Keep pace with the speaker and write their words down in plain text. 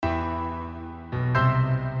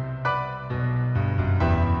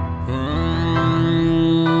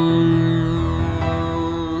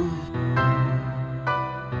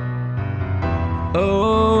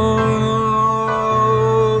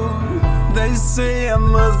say I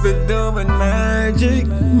must be doing magic,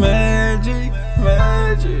 magic,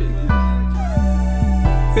 magic.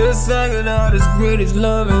 Cause I got all this pretty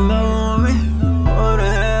loving on me.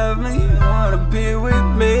 Wanna have me, wanna be with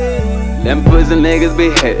me. Them pussy niggas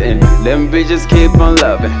be hating, them bitches keep on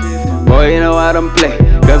loving. Boy, you know I don't play,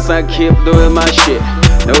 cause I keep doing my shit.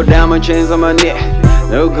 No diamond chains on my neck,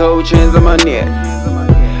 no gold chains on my neck.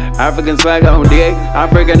 African swag on dick,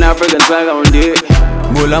 African swag on dick.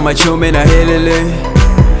 Mula macho me na helele,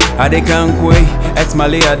 I de can't quay, ex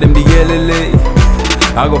Mali I dem the yelele.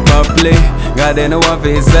 I go pop play, God they know what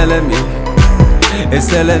they selling me. It's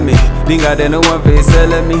selling me, think God they know what they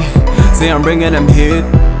selling me. Say I'm bringing them hit.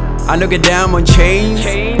 I know get down on chains,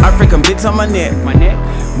 African bits on my neck.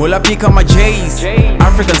 Mula peak on my J's,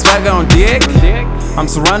 African swagger on dick. I'm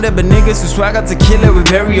surrounded by niggas who swagger to kill it with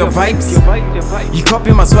barrier vibes. You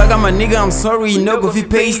copy my swagger, my nigga, I'm sorry, you know go fi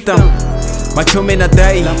paste them. Macho me na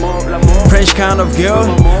die, French kind of girl.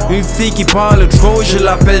 Une fille qui parle trop, je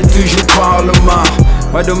l'appelle toujours Parlement.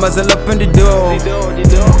 Mademoiselle up in the door,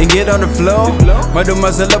 and get on the floor.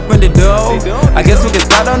 Mademoiselle up in the door, I guess we can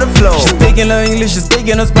start on the floor. She's speaking no English, she's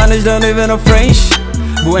speaking no Spanish, don't even know French.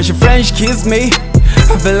 But when she French kiss me,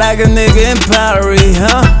 I feel like a nigga in Paris,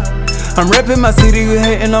 huh? I'm reppin' my city, you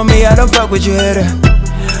hating on me, I don't fuck with you hater.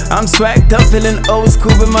 I'm swagged up, feeling old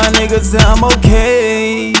school with my niggas, I'm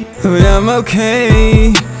okay. But I'm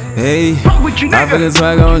okay. Hey, African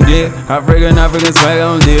swag on dick, African swag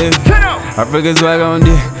on dick. African swag on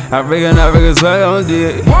dick, African swag on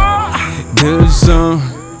dick.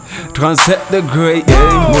 237 degrés,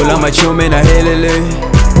 hey. Moula macho me na helele,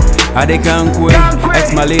 I de can't quay,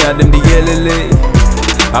 ex Mali I dem the yelele.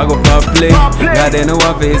 I go pop play, God they know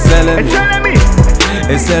what they selling me.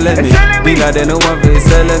 It's selling me, think God they know what they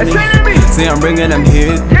selling me. Say I'm bringing them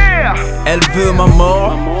hit. Elle veut ma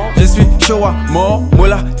mort, je suis chaud à mort.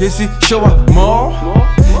 Moula, je suis chaud à mort.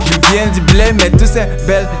 Je viens du blé, mais toutes ces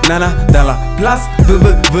belles nanas dans la place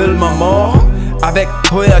veulent ma mort. Avec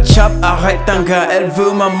Hoya Chap, arrête tant qu'à elle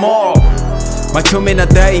veut ma mort. Macho me na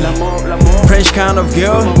die, French kind of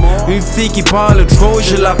girl. Une fille qui parle trop,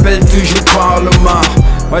 je l'appelle toujours Parlement.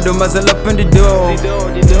 Mademoiselle up in the door,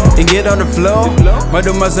 and get on the floor.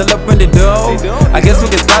 Mademoiselle up in the door, I guess we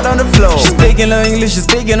can start on the floor. She's speaking no English, she's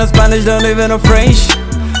speaking no Spanish, don't even know French.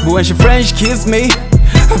 But when she French kiss me,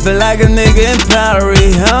 I feel like a nigga in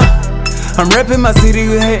Paris, huh? I'm reppin' my city,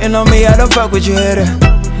 you hating on me, I don't fuck with you hater.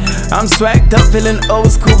 I'm swagged up, feeling old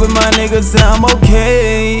school with my niggas, I'm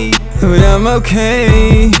okay. But I'm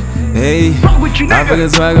okay. Hey, African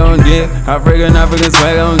swag on dick, African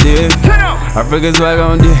swag on dick. African swag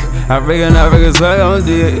on dick, African swag on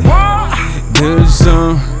dick.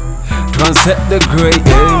 237 degrés, hey.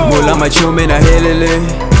 Moula macho me na helele,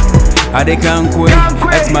 I de can't quay,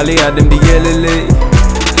 ex Mali I dem the yelele.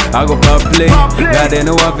 I go pop play, God they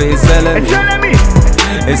know what they selling me.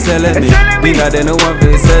 It's selling me, think God they know what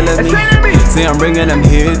they selling me. Say I'm bringing them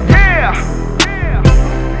hit.